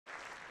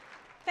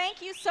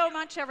Thank you so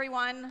much,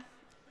 everyone.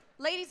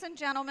 Ladies and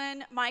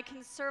gentlemen, my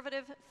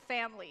Conservative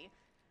family,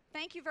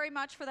 thank you very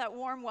much for that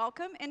warm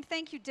welcome, and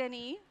thank you,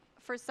 Denis,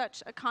 for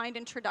such a kind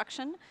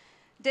introduction.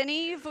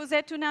 Denis, vous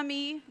êtes un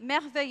ami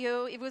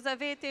merveilleux et vous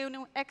avez été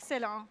un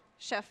excellent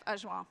chef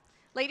adjoint.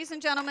 Ladies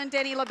and gentlemen,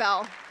 Denis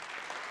Labelle.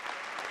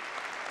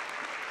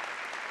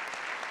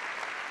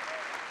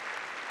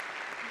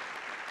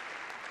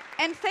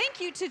 And thank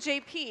you to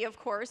JP, of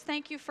course.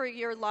 Thank you for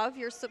your love,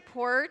 your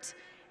support.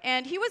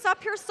 And he was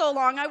up here so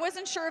long, I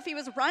wasn't sure if he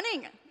was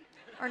running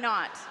or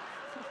not.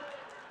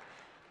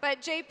 But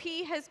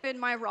JP has been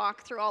my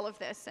rock through all of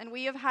this, and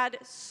we have had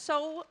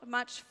so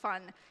much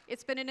fun.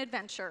 It's been an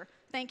adventure.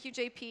 Thank you,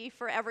 JP,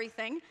 for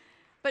everything.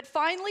 But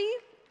finally,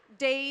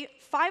 day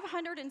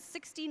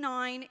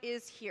 569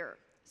 is here.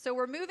 So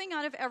we're moving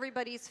out of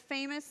everybody's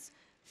famous,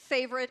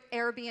 favorite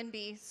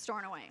Airbnb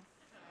Stornoway.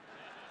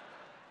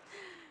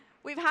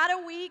 We've had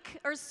a week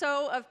or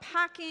so of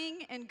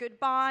packing and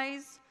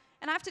goodbyes,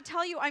 and I have to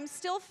tell you, I'm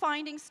still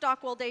finding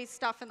Stockwell Day's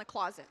stuff in the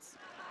closets.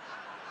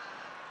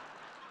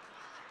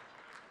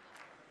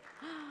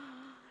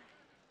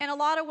 And a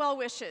lot of well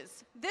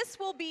wishes. This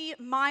will be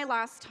my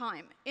last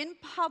time in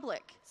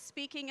public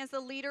speaking as the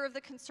leader of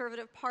the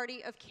Conservative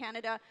Party of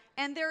Canada,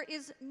 and there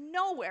is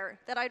nowhere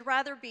that I'd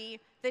rather be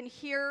than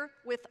here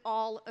with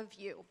all of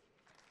you.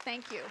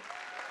 Thank you.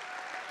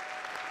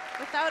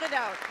 Without a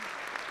doubt.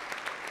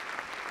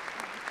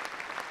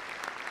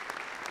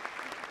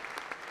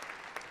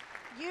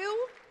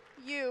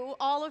 You,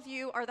 all of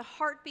you, are the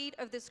heartbeat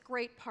of this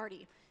great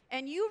party,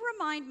 and you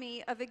remind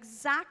me of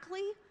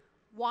exactly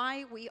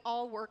why we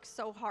all work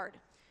so hard.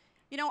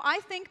 You know, I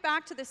think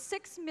back to the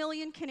 6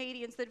 million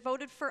Canadians that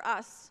voted for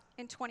us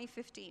in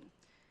 2015.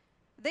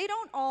 They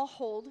don't all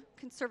hold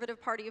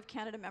Conservative Party of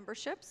Canada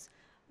memberships,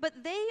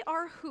 but they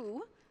are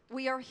who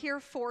we are here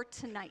for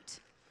tonight.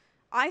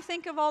 I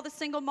think of all the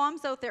single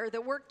moms out there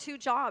that work 2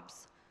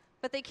 jobs,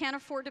 but they can't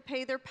afford to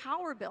pay their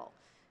power bill.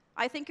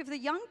 I think of the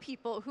young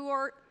people who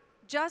are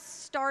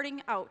just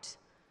starting out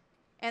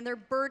and they're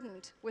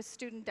burdened with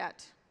student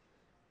debt.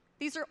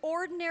 These are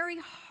ordinary,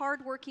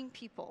 hardworking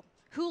people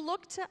who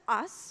look to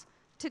us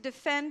to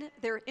defend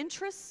their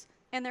interests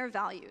and their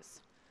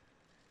values.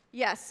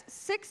 Yes,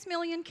 6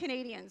 million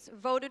Canadians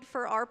voted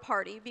for our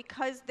party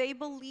because they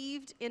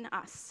believed in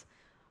us.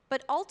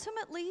 But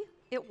ultimately,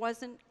 it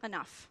wasn't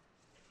enough.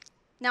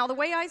 Now, the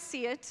way I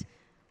see it,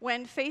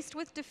 when faced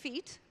with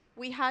defeat,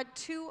 we had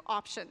 2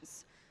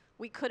 options.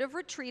 We could have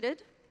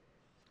retreated,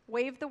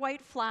 waved the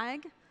white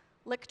flag,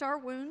 licked our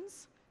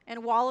wounds,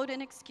 and wallowed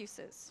in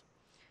excuses.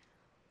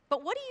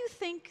 But what do you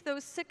think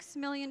those 6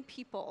 million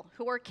people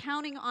who are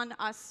counting on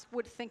us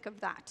would think of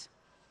that?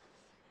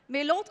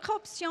 Mais l'autre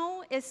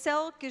option est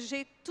celle que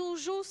j'ai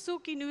toujours su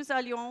que nous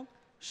allions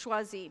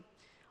choisir.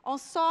 On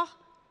sort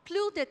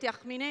plus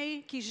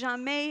déterminé que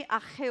jamais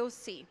à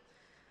réussir.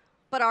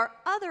 But our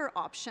other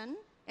option,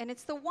 and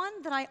it's the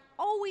one that I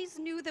always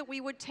knew that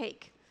we would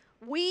take,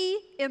 we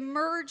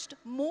emerged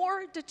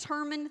more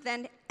determined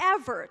than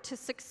ever to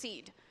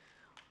succeed.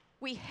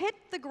 We hit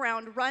the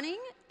ground running,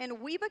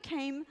 and we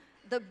became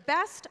the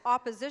best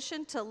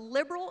opposition to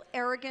liberal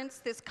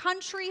arrogance this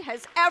country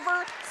has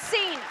ever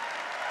seen.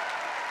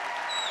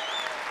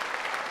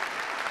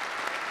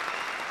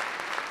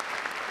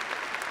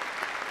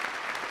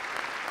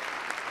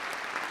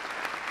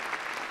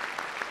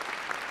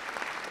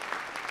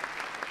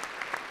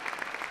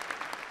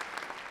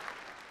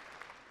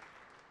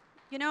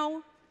 You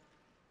know,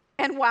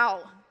 and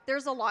wow,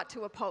 there's a lot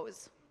to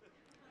oppose.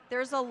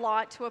 There's a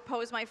lot to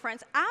oppose, my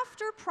friends.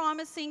 After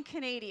promising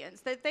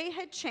Canadians that they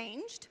had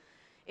changed,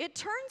 it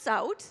turns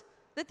out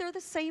that they're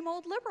the same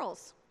old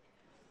Liberals.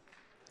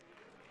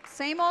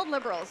 Same old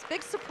Liberals.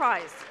 Big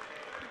surprise.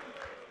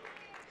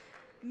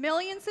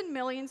 Millions and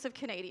millions of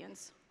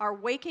Canadians are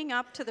waking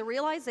up to the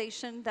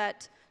realization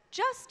that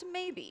just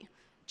maybe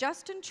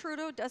Justin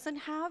Trudeau doesn't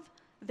have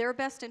their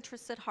best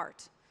interests at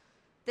heart,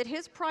 that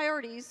his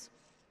priorities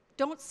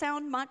don't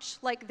sound much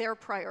like their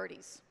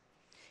priorities.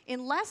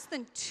 In less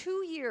than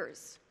 2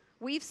 years,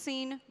 we've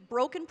seen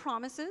broken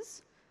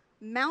promises,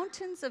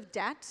 mountains of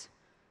debt,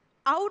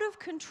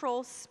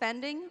 out-of-control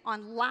spending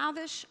on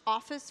lavish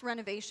office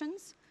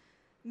renovations,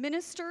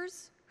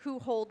 ministers who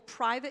hold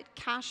private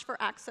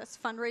cash-for-access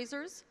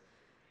fundraisers,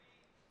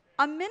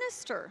 a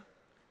minister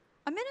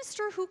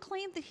who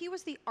claimed that he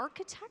was the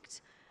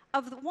architect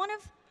of one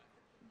of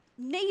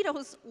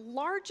NATO's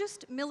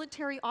largest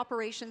military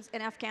operations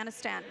in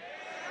Afghanistan.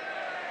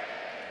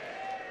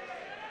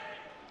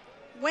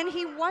 When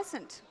he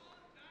wasn't.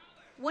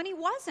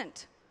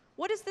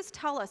 What does this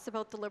tell us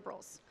about the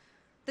Liberals?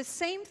 The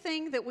same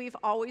thing that we've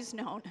always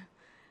known,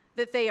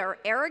 that they are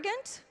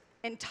arrogant,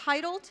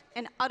 entitled,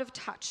 and out of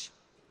touch.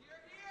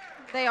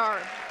 They are.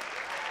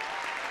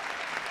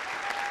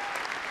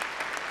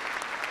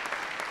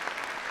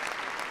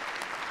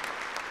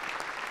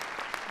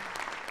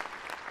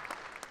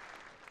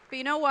 But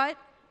you know what?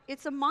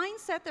 It's a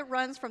mindset that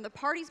runs from the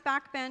party's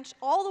backbench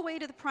all the way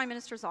to the Prime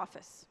Minister's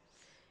office.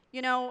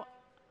 You know,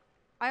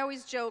 I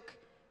always joke,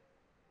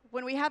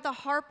 when we had the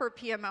Harper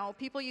PMO,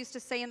 people used to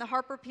say in the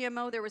Harper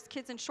PMO there was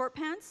kids in short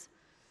pants.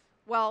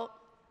 Well,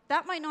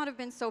 that might not have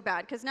been so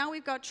bad, because now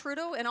we've got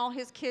Trudeau and all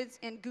his kids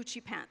in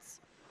Gucci pants.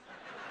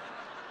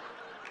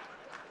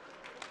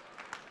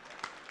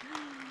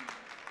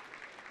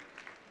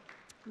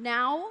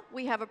 Now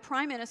we have a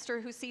prime minister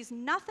who sees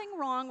nothing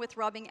wrong with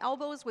rubbing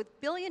elbows with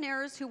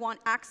billionaires who want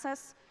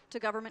access to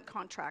government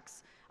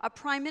contracts. A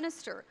prime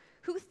minister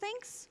who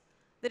thinks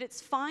that it's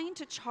fine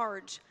to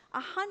charge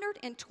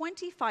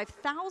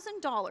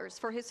 $125,000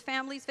 for his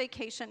family's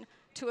vacation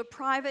to a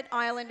private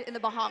island in the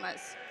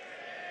Bahamas.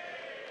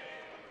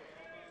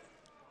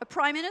 A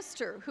prime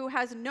minister who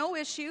has no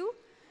issue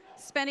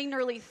spending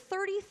nearly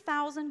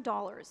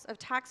 $30,000 of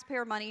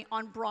taxpayer money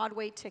on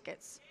Broadway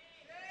tickets.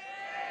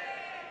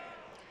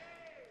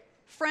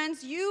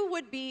 Friends, you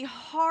would be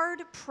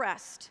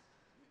hard-pressed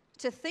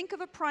to think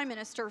of a prime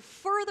minister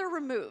further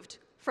removed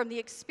from the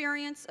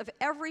experience of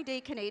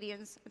everyday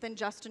Canadians than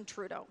Justin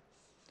Trudeau.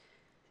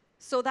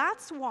 So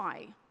that's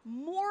why,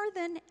 more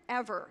than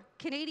ever,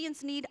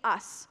 Canadians need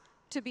us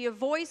to be a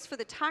voice for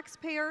the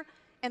taxpayer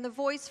and the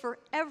voice for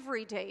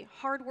everyday,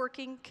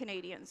 hardworking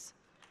Canadians.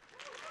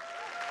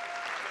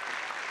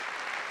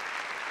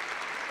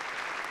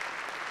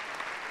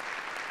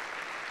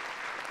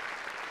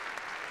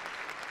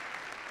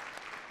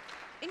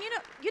 And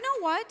you know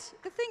what?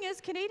 The thing is,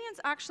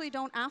 Canadians actually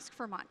don't ask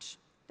for much.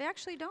 They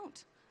actually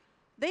don't.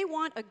 They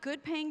want a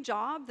good-paying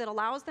job that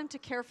allows them to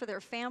care for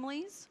their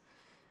families.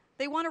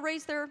 They want to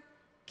raise their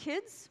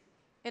kids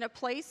in a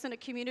place, in a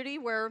community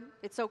where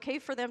it's okay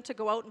for them to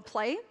go out and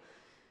play.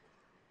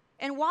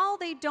 And while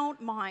they don't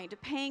mind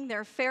paying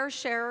their fair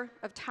share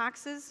of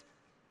taxes,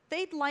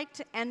 they'd like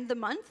to end the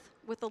month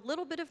with a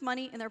little bit of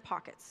money in their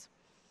pockets.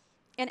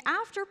 And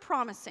after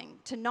promising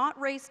to not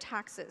raise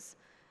taxes,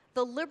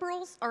 the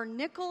Liberals are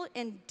nickel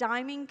and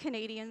diming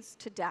Canadians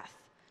to death.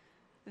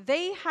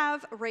 They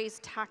have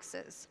raised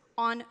taxes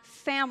on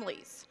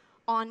families,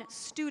 on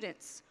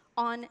students,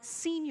 on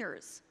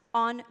seniors,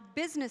 on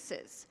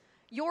businesses,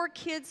 your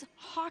kids'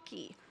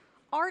 hockey,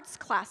 arts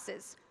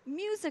classes,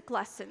 music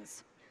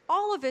lessons.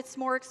 All of it's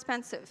more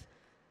expensive.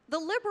 The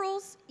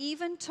Liberals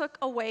even took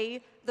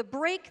away the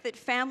break that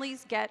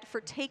families get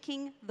for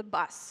taking the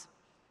bus.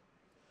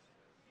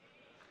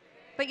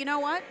 But you know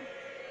what?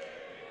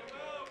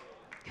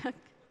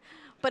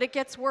 But it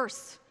gets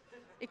worse.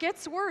 It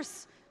gets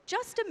worse.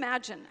 Just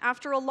imagine,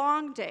 after a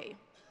long day,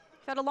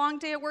 you've had a long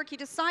day at work, you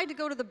decide to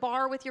go to the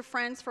bar with your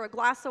friends for a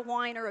glass of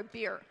wine or a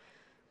beer.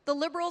 The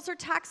Liberals are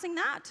taxing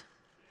that.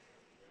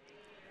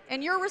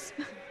 And you're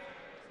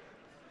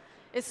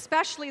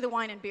especially the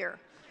wine and beer.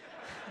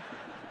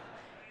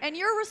 And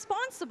you're a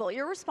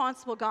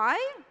responsible guy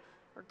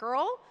or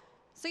girl,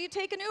 so you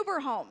take an Uber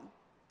home.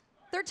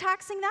 They're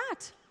taxing that.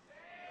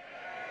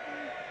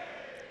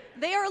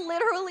 They are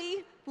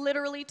literally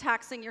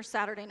taxing your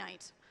Saturday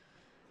night.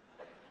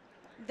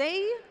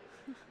 They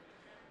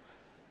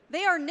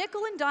are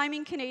nickel and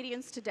diming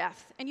Canadians to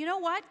death. And you know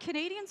what?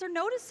 Canadians are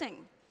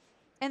noticing.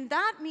 And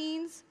that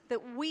means that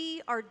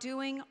we are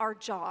doing our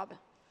job.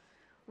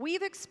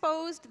 We've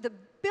exposed the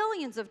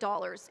billions of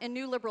dollars in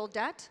new Liberal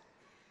debt.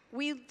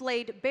 We've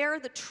laid bare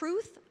the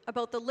truth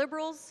about the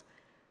Liberals'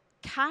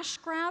 cash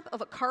grab of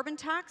a carbon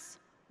tax,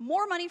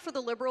 more money for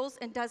the Liberals,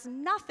 and does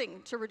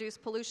nothing to reduce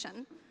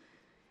pollution.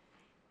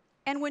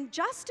 And when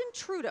Justin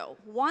Trudeau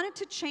wanted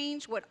to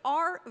change what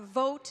our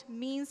vote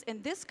means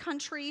in this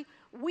country,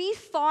 we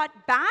fought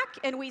back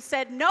and we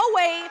said, no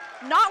way,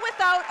 not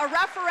without a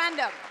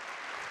referendum.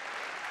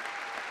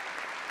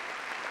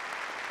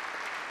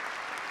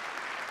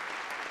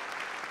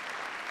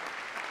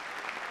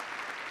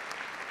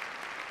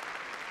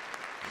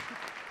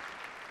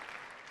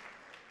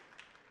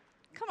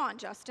 Come on,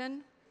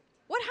 Justin.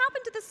 What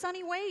happened to the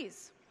sunny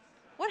ways?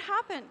 What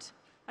happened?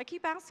 I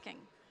keep asking.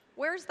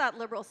 Where's that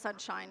Liberal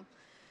sunshine?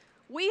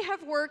 We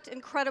have worked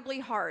incredibly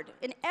hard,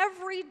 and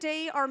every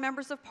day our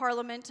members of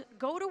Parliament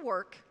go to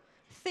work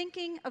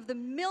thinking of the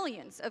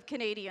millions of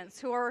Canadians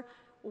who are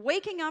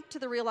waking up to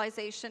the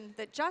realization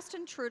that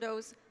Justin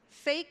Trudeau's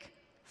fake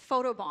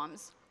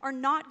photobombs are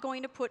not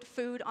going to put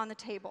food on the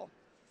table.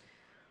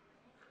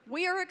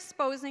 We are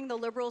exposing the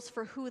Liberals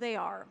for who they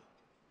are.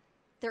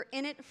 They're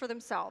in it for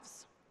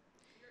themselves.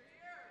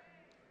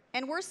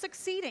 And we're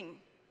succeeding.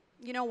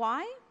 You know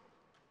why?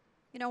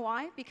 You know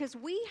why? Because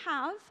we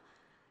have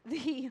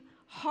the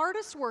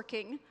hardest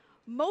working,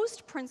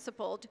 most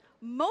principled,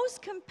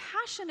 most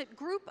compassionate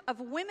group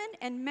of women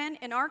and men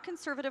in our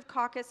Conservative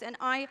caucus, and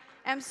I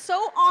am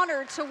so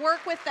honored to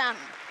work with them.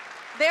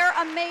 They're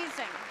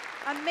amazing,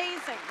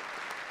 amazing.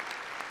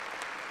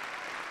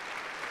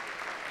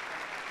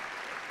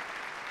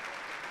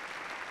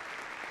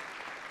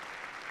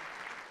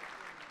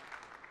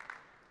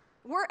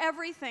 We're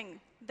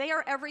everything. They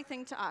are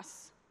everything to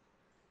us.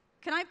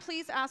 Can I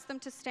please ask them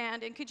to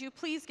stand, and could you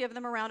please give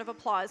them a round of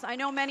applause? I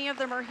know many of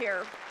them are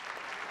here.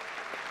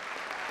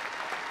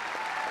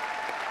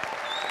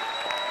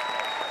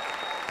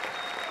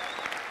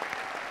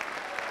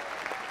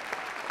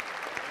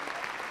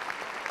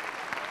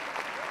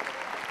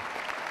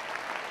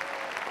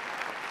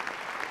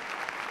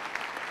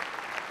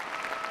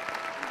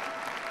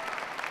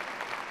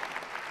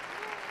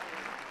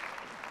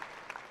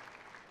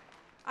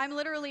 I'm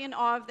literally in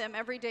awe of them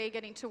every day,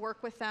 getting to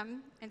work with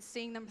them and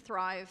seeing them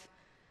thrive.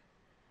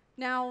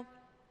 Now,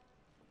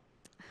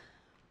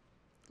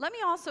 let me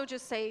also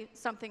just say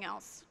something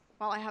else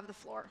while I have the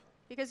floor,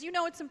 because you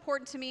know it's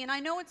important to me, and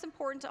I know it's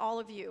important to all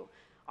of you.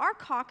 Our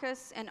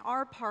caucus and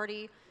our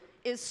party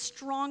is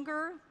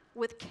stronger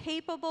with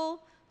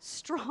capable,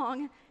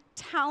 strong,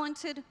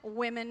 talented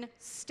women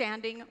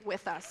standing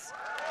with us.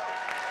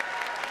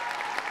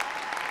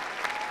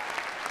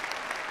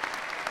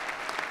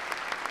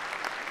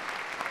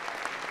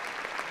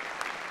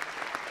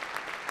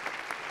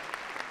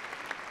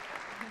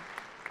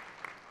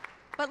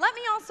 But let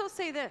me also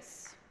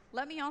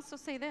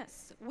say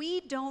this. We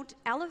don't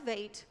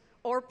elevate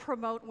or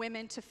promote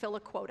women to fill a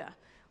quota.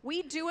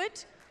 We do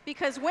it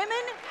because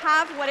women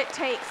have what it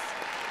takes.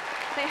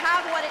 They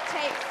have what it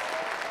takes.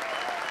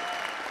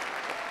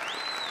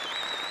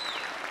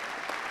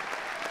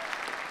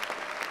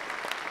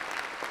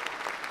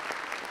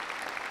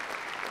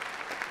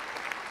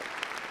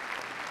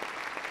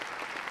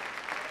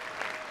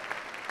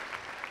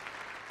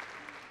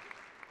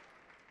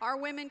 Our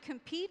women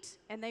compete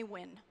and they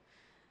win.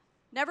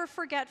 Never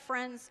forget,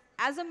 friends,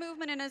 as a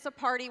movement and as a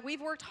party, we've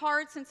worked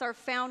hard since our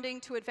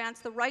founding to advance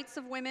the rights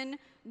of women,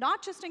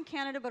 not just in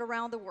Canada, but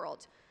around the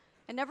world.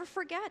 And never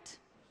forget,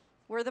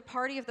 we're the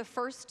party of the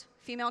first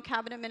female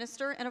cabinet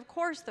minister and, of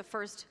course, the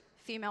first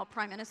female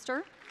prime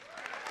minister.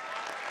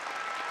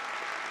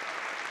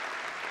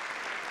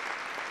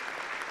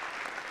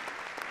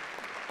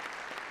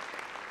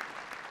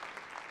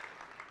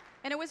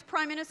 And it was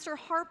Prime Minister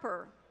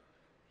Harper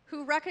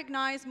who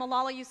recognized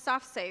Malala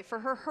Yousafzai for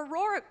her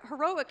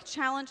heroic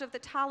challenge of the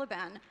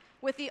Taliban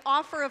with the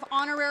offer of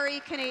honorary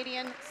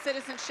Canadian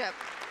citizenship.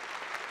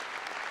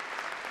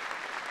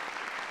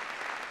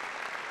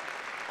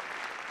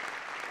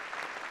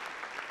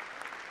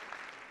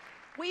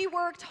 We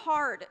worked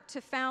hard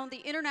to found the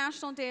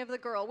International Day of the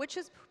Girl, which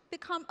has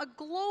become a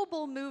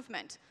global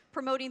movement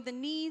promoting the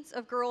needs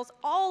of girls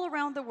all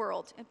around the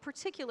world, and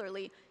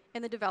particularly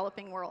in the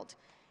developing world.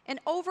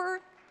 And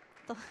over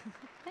the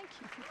thank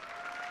you.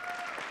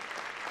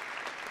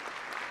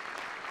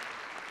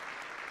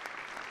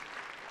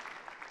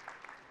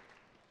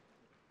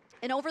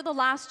 And over the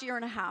last year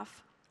and a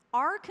half,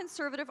 our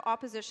Conservative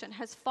opposition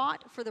has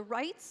fought for the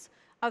rights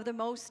of the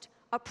most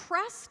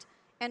oppressed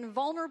and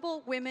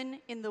vulnerable women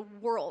in the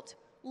world.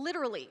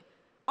 Literally,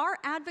 our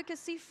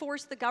advocacy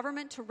forced the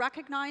government to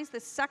recognize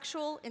the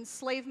sexual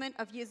enslavement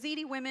of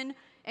Yazidi women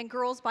and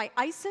girls by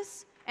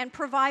ISIS and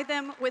provide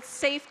them with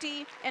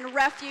safety and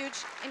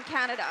refuge in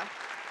Canada.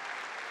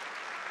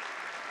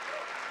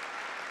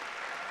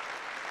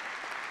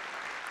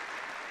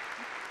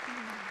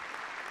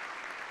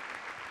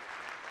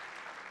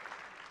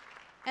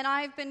 And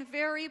I've been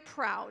very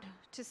proud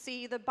to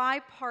see the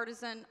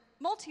bipartisan,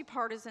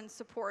 multi-partisan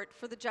support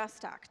for the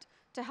JUST Act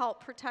to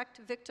help protect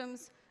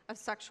victims of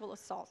sexual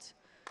assault.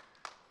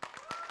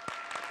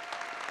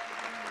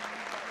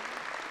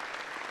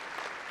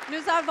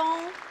 Mes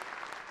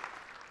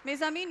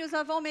amis, nous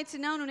avons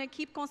maintenant une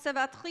équipe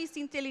conservatrice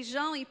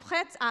intelligente et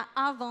prête à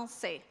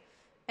avancer.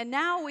 And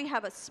now we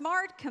have a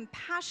smart,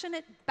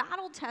 compassionate,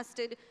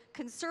 battle-tested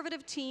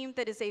Conservative team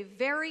that is a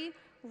very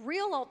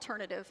real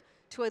alternative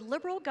to a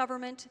Liberal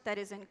government that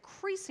is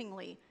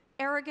increasingly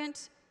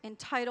arrogant,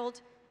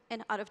 entitled,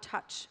 and out of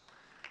touch.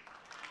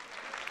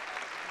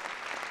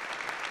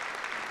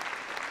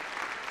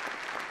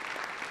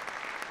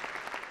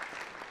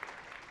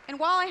 And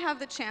while I have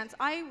the chance,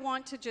 I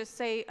want to just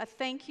say a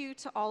thank you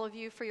to all of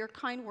you for your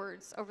kind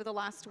words over the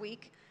last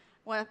week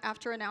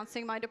after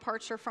announcing my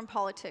departure from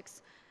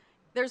politics.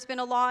 There's been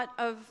a lot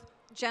of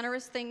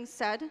generous things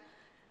said,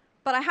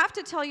 but I have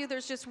to tell you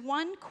there's just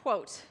one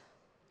quote,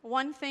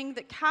 one thing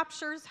that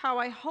captures how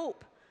I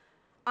hope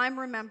I'm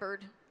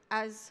remembered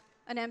as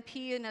an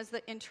MP and as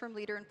the interim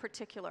leader in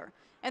particular.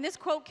 And this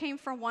quote came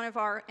from one of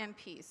our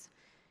MPs.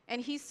 And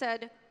he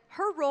said,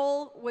 her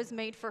role was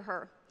made for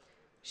her.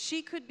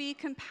 She could be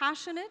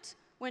compassionate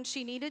when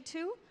she needed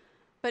to,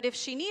 but if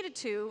she needed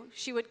to,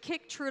 she would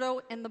kick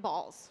Trudeau in the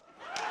balls.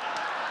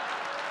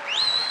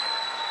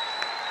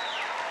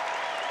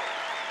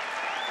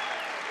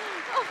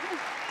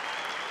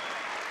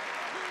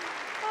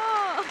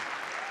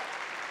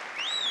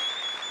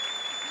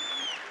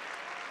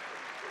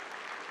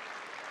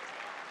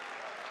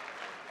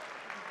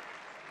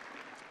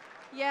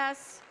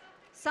 Yes,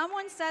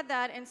 someone said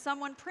that and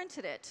someone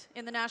printed it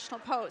in the National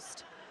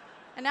Post.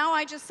 And now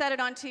I just said it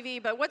on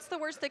TV, but what's the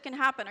worst that can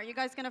happen? Are you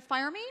guys going to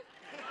fire me?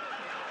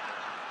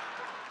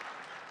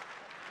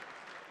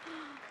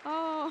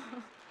 Oh,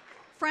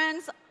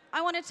 friends,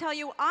 I want to tell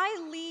you,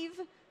 I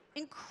leave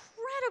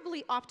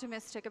incredibly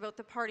optimistic about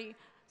the party's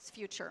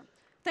future.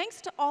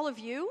 Thanks to all of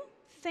you,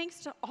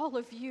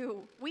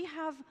 we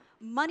have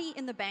money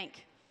in the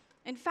bank.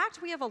 In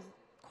fact, we have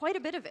quite a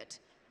bit of it.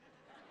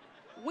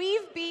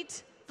 We've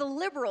beat the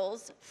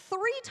Liberals 3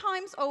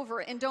 times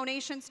over in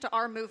donations to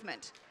our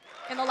movement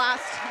in the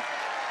last...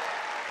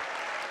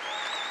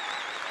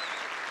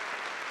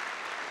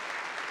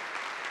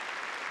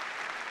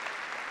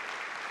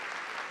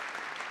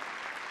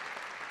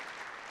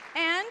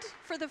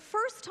 for the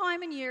first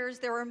time in years,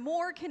 there are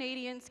more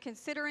Canadians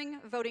considering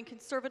voting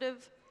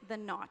Conservative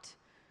than not.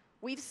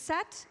 We've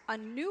set a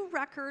new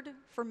record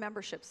for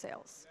membership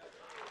sales.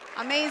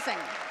 Amazing.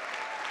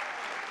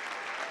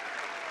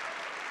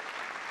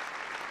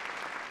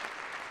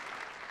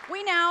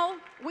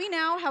 We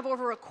now have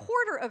over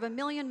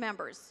 250,000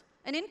 members,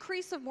 an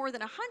increase of more than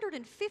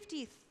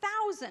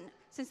 150,000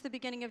 since the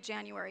beginning of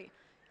January.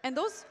 And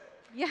those,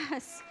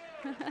 yes.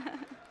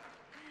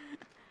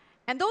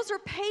 And those are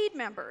paid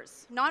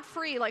members, not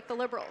free like the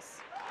Liberals.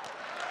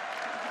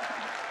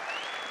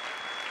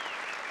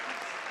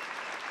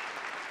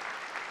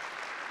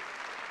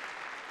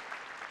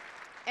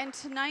 And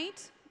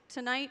tonight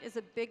is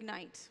a big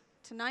night.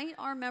 Tonight,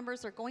 our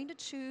members are going to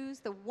choose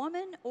the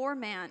woman or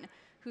man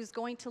who's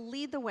going to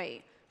lead the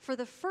way for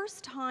the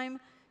first time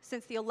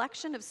since the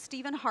election of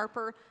Stephen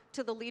Harper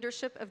to the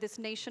leadership of this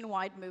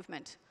nationwide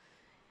movement.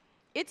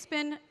 It's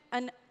been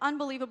an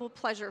unbelievable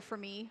pleasure for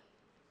me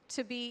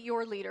to be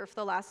your leader for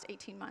the last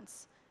 18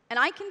 months. And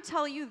I can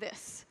tell you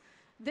this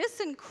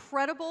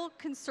incredible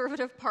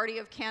Conservative Party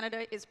of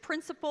Canada is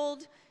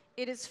principled,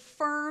 it is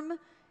firm,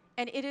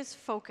 and it is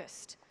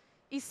focused.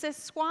 Et ce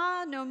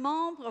soir, nos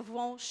membres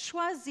vont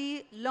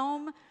choisir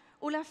l'homme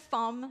ou la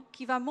femme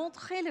qui va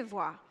montrer la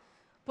voie.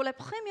 Pour la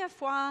première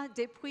fois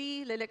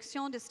depuis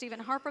l'élection de Stephen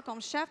Harper comme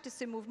chef de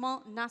ce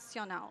mouvement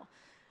national.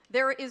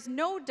 There is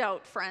no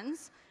doubt,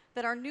 friends,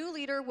 that our new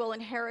leader will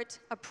inherit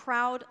a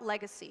proud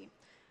legacy.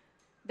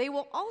 They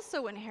will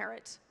also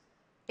inherit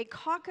a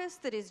caucus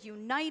that is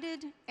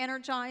united,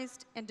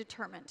 energized, and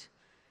determined.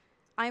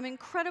 I'm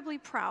incredibly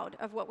proud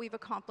of what we've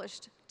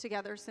accomplished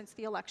together since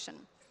the election.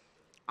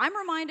 I'm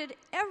reminded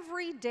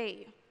every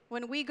day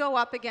when we go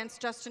up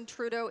against Justin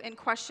Trudeau in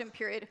question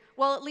period,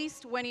 well, at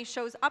least when he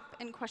shows up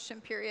in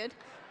question period,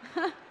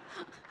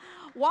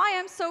 why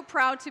I'm so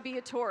proud to be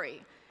a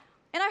Tory.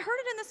 And I heard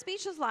it in the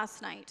speeches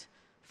last night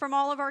from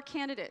all of our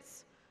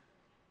candidates.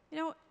 You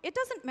know, it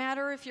doesn't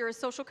matter if you're a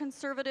social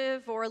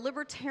conservative or a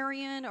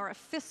libertarian or a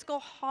fiscal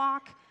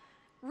hawk.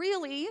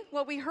 Really,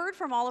 what we heard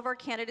from all of our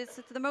candidates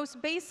at the most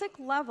basic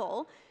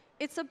level,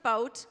 it's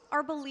about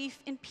our belief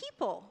in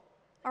people.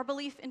 Our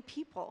belief in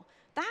people.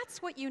 That's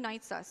what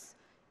unites us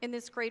in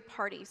this great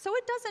party. So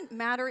it doesn't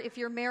matter if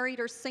you're married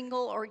or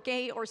single or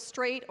gay or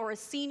straight or a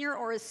senior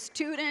or a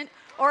student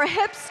or a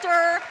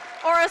hipster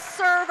or a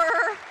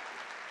server.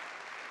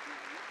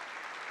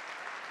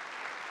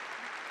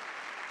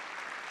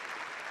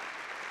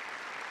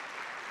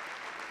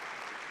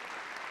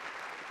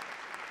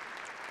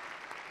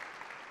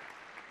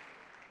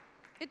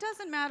 It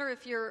doesn't matter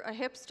if you're a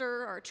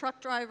hipster or a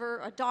truck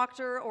driver, a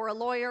doctor or a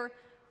lawyer,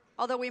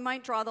 although we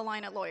might draw the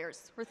line at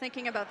lawyers. We're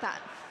thinking about that.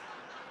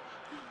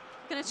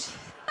 But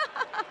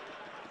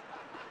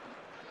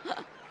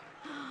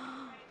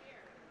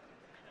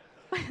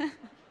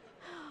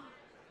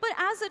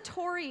as a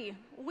Tory,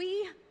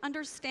 we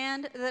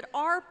understand that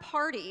our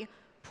party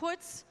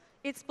puts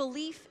its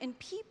belief in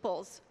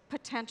people's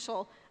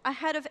potential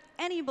ahead of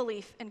any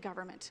belief in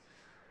government.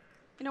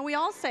 You know, we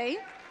all say,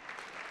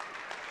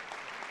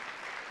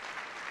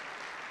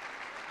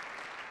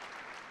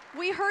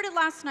 we heard it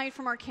last night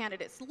from our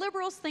candidates.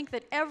 Liberals think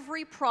that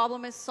every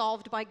problem is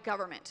solved by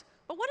government.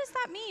 But what does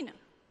that mean?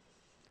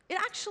 It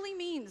actually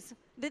means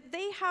that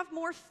they have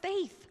more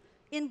faith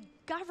in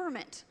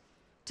government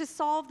to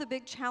solve the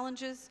big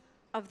challenges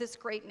of this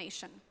great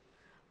nation.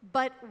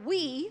 But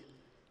we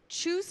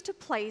choose to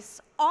place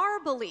our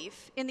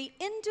belief in the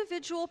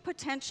individual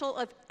potential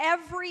of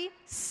every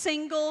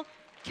single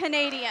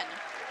Canadian.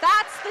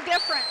 That's the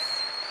difference.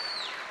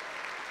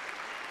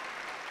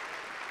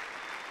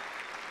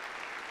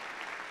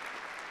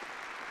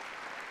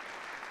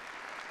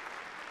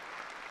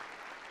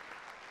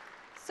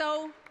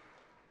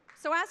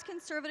 So as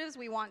Conservatives,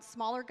 we want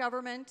smaller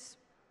government,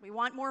 we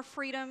want more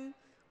freedom,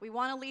 we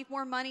want to leave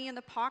more money in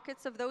the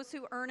pockets of those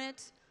who earn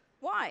it.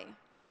 Why?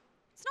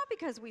 It's not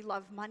because we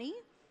love money,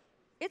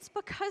 it's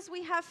because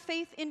we have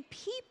faith in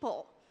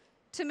people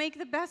to make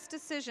the best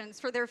decisions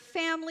for their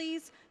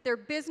families, their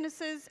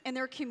businesses, and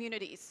their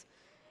communities.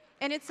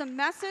 And it's a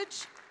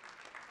message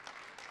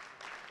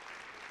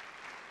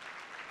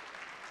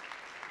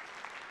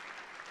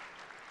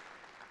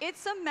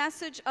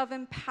of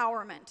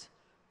empowerment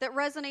that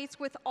resonates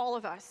with all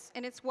of us,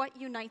 and it's what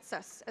unites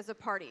us as a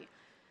party.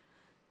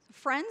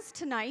 Friends,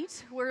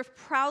 tonight, we're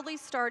proudly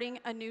starting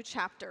a new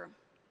chapter.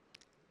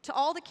 To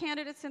all the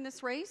candidates in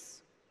this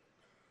race,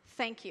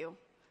 thank you.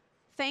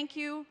 Thank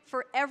you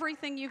for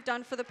everything you've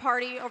done for the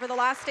party over the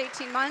last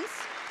 18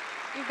 months.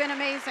 You've been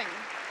amazing.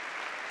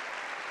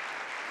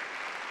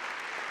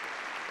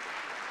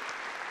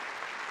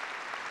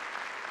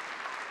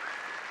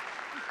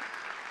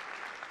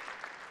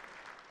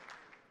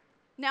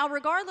 Now,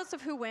 regardless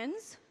of who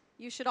wins,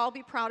 you should all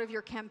be proud of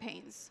your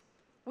campaigns.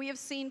 We have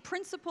seen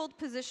principled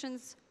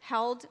positions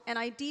held and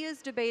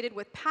ideas debated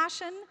with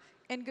passion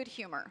and good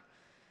humor.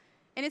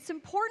 And it's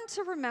important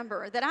to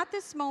remember that at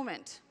this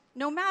moment,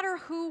 no matter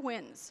who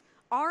wins,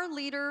 our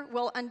leader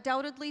will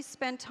undoubtedly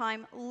spend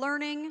time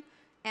learning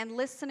and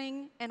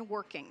listening and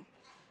working.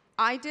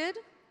 I did,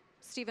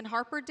 Stephen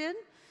Harper did,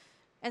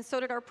 and so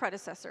did our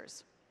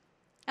predecessors.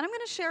 And I'm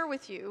going to share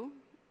with you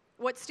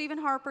what Stephen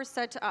Harper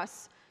said to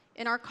us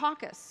in our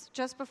caucus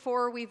just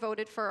before we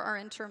voted for our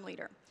interim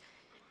leader.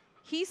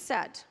 He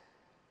said,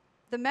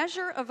 "The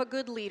measure of a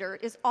good leader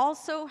is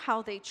also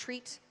how they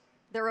treat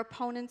their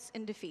opponents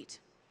in defeat."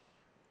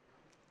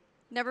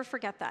 Never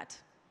forget that.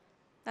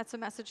 That's a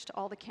message to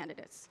all the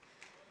candidates.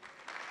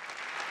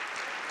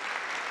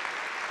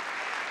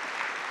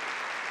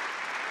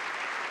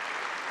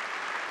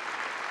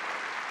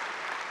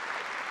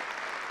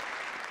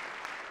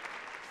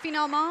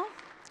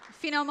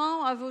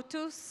 Finalement, à vous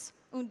tous,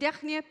 une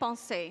dernière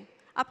pensée.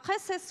 Après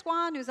ce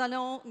soir, nous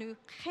allons nous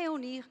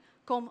réunir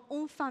comme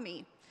une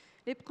famille.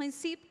 Les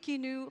principes que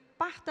nous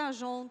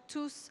partageons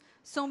tous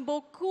sont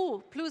beaucoup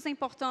plus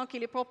importants que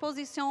les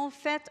propositions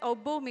faites au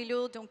beau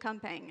milieu d'une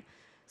campagne.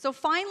 So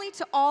finally,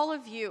 to all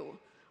of you,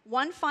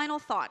 one final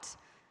thought.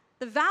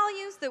 The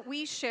values that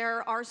we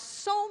share are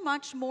so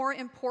much more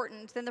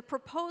important than the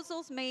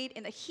proposals made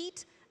in the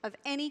heat of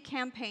any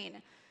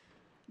campaign.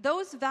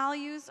 Those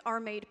values are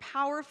made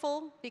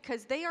powerful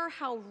because they are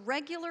how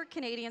regular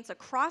Canadians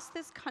across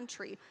this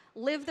country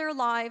live their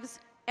lives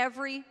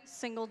every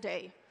single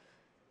day.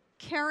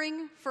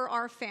 Caring for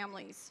our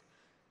families,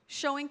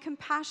 showing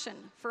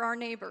compassion for our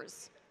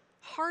neighbors,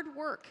 hard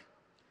work,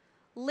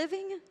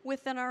 living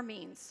within our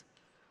means.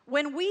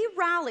 When we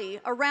rally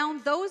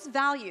around those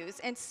values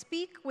and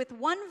speak with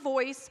one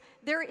voice,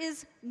 there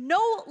is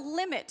no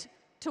limit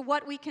to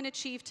what we can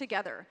achieve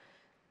together.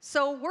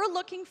 So we're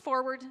looking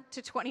forward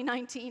to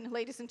 2019,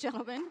 ladies and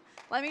gentlemen.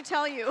 Let me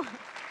tell you,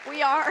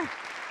 we are.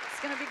 It's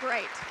going to be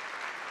great.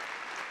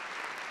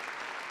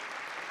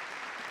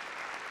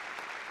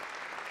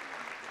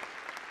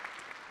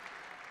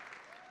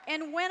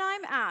 And when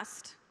I'm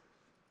asked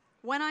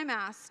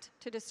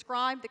to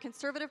describe the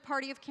Conservative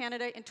Party of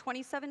Canada in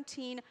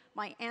 2017,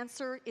 my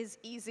answer is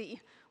easy.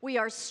 We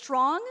are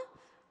strong,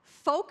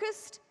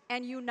 focused,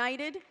 and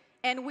united,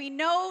 and we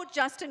know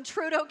Justin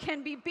Trudeau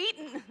can be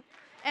beaten.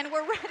 And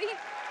we're ready.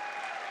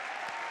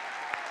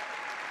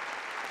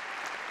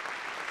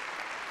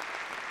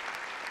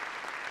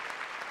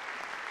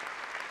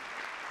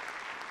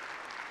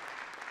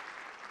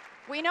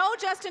 We know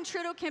Justin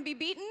Trudeau can be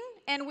beaten,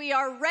 and we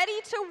are ready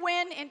to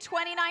win in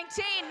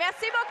 2019.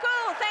 Merci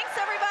beaucoup. Thanks,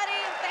 everybody.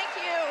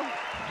 Thank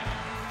you.